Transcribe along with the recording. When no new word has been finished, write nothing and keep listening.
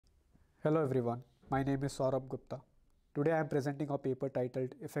Hello everyone, my name is Gupta. Today I am presenting a paper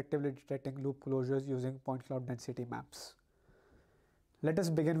titled Effectively Detecting Loop Closures Using Point Cloud Density Maps. Let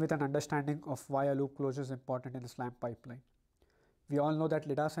us begin with an understanding of why a loop closure is important in the SLAM pipeline. We all know that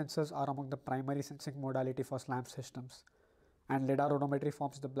LiDAR sensors are among the primary sensing modality for SLAM systems, and LiDAR odometry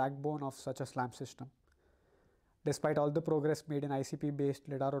forms the backbone of such a SLAM system. Despite all the progress made in ICP-based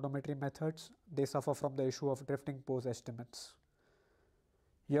LiDAR odometry methods, they suffer from the issue of drifting pose estimates.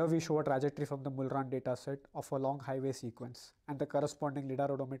 Here we show a trajectory from the Mulran dataset of a long highway sequence and the corresponding LiDAR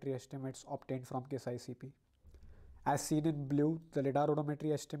odometry estimates obtained from KISS ICP. As seen in blue, the LiDAR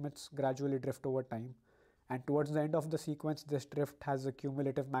odometry estimates gradually drift over time, and towards the end of the sequence this drift has a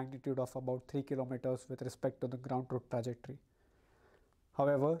cumulative magnitude of about 3 km with respect to the ground truth trajectory.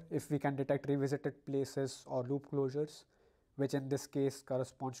 However, if we can detect revisited places or loop closures, which in this case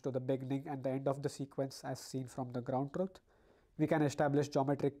corresponds to the beginning and the end of the sequence as seen from the ground truth, we can establish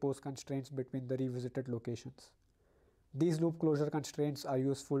geometric pose constraints between the revisited locations. These loop closure constraints are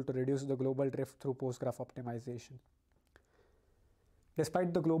useful to reduce the global drift through pose graph optimization.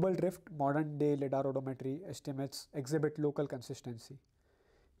 Despite the global drift, modern-day LiDAR odometry estimates exhibit local consistency.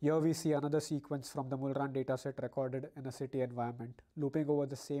 Here we see another sequence from the Mulran dataset recorded in a city environment, looping over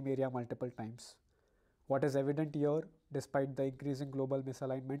the same area multiple times. What is evident here, despite the increasing global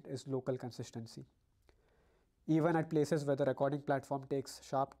misalignment, is local consistency. Even at places where the recording platform takes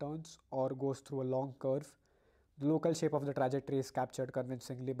sharp turns or goes through a long curve, the local shape of the trajectory is captured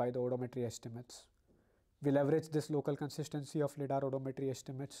convincingly by the odometry estimates. We leverage this local consistency of LiDAR odometry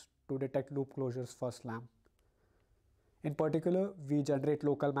estimates to detect loop closures for SLAM. In particular, we generate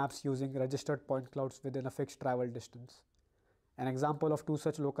local maps using registered point clouds within a fixed travel distance. An example of two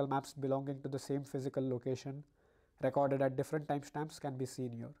such local maps belonging to the same physical location, recorded at different timestamps, can be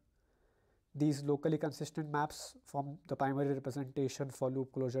seen here. These locally consistent maps form the primary representation for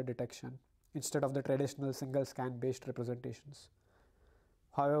loop closure detection, instead of the traditional single scan based representations.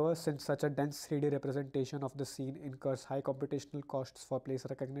 However, since such a dense 3D representation of the scene incurs high computational costs for place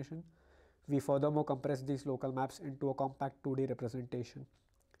recognition, we furthermore compress these local maps into a compact 2D representation.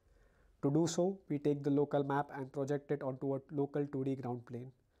 To do so, we take the local map and project it onto a local 2D ground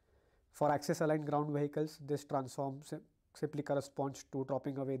plane. For axis-aligned ground vehicles, this transform simply corresponds to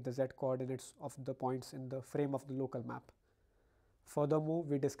dropping away the z coordinates of the points in the frame of the local map. Furthermore,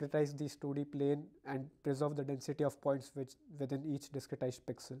 we discretize this 2D plane and preserve the density of points within each discretized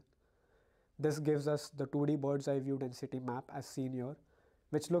pixel. This gives us the 2D bird's eye view density map as seen here,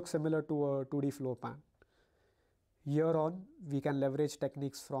 which looks similar to a 2D floor plan. Here on, we can leverage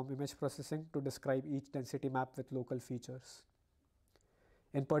techniques from image processing to describe each density map with local features.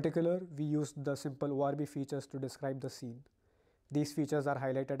 In particular, we used the simple ORB features to describe the scene. These features are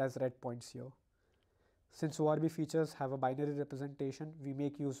highlighted as red points here. Since ORB features have a binary representation, we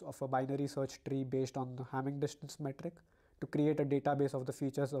make use of a binary search tree based on the Hamming distance metric to create a database of the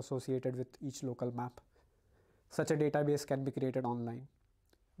features associated with each local map. Such a database can be created online,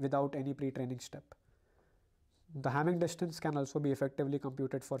 without any pre-training step. The Hamming distance can also be effectively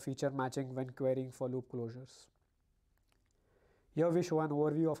computed for feature matching when querying for loop closures. Here we show an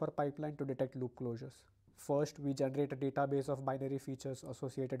overview of our pipeline to detect loop closures. First, we generate a database of binary features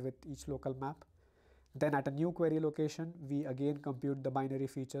associated with each local map. Then at a new query location, we again compute the binary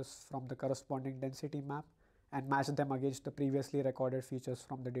features from the corresponding density map and match them against the previously recorded features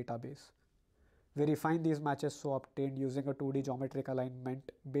from the database. We refine these matches so obtained using a 2D geometric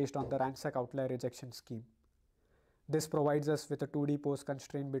alignment based on the Ransack outlier rejection scheme. This provides us with a 2D pose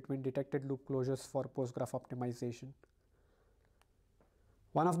constraint between detected loop closures for pose graph optimization.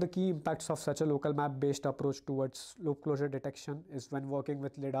 One of the key impacts of such a local map based approach towards loop closure detection is when working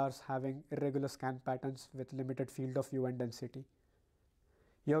with LiDARs having irregular scan patterns with limited field of view and density.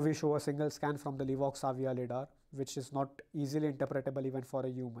 Here we show a single scan from the Levox Avia LiDAR, which is not easily interpretable even for a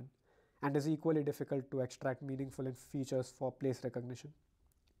human, and is equally difficult to extract meaningful features for place recognition.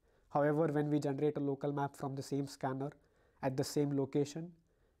 However, when we generate a local map from the same scanner at the same location,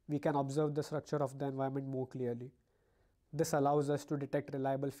 we can observe the structure of the environment more clearly. This allows us to detect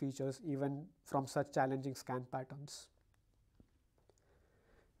reliable features even from such challenging scan patterns.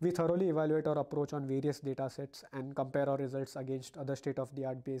 We thoroughly evaluate our approach on various datasets and compare our results against other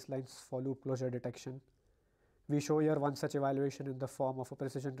state-of-the-art baselines for loop closure detection. We show here one such evaluation in the form of a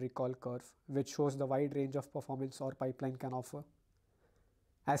precision recall curve, which shows the wide range of performance our pipeline can offer.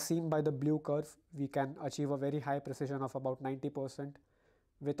 As seen by the blue curve, we can achieve a very high precision of about 90%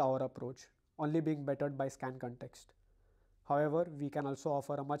 with our approach, only being bettered by scan context. However, we can also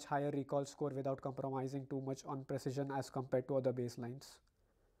offer a much higher recall score without compromising too much on precision as compared to other baselines.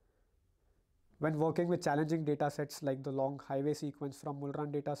 When working with challenging datasets like the long highway sequence from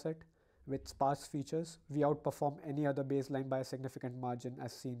Mulran dataset, with sparse features, we outperform any other baseline by a significant margin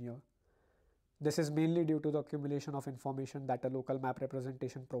as seen here. This is mainly due to the accumulation of information that a local map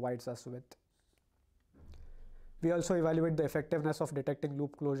representation provides us with. We also evaluate the effectiveness of detecting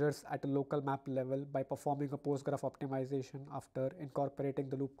loop closures at a local map level by performing a post-graph optimization after incorporating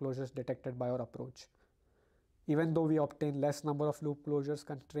the loop closures detected by our approach. Even though we obtain less number of loop closures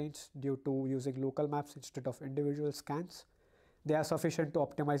constraints due to using local maps instead of individual scans, they are sufficient to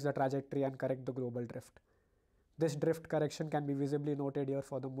optimize the trajectory and correct the global drift. This drift correction can be visibly noted here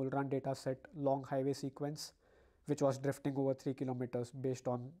for the Mulran dataset long highway sequence, which was drifting over 3 kilometers based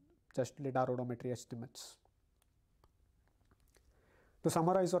on just lidar odometry estimates. To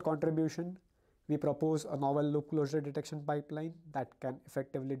summarize our contribution, we propose a novel loop closure detection pipeline that can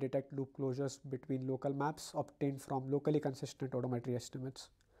effectively detect loop closures between local maps obtained from locally consistent odometry estimates.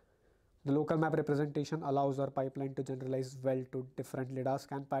 The local map representation allows our pipeline to generalize well to different lidar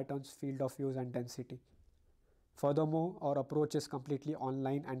scan patterns, field of views, and density. Furthermore, our approach is completely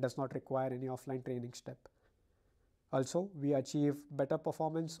online and does not require any offline training step. Also, we achieve better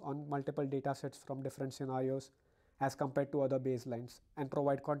performance on multiple datasets from different scenarios as compared to other baselines and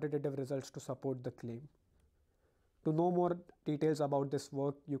provide quantitative results to support the claim. To know more details about this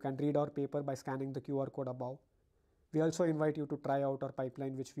work, you can read our paper by scanning the QR code above. We also invite you to try out our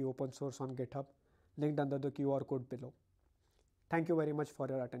pipeline, which we open source on GitHub, linked under the QR code below. Thank you very much for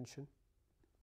your attention.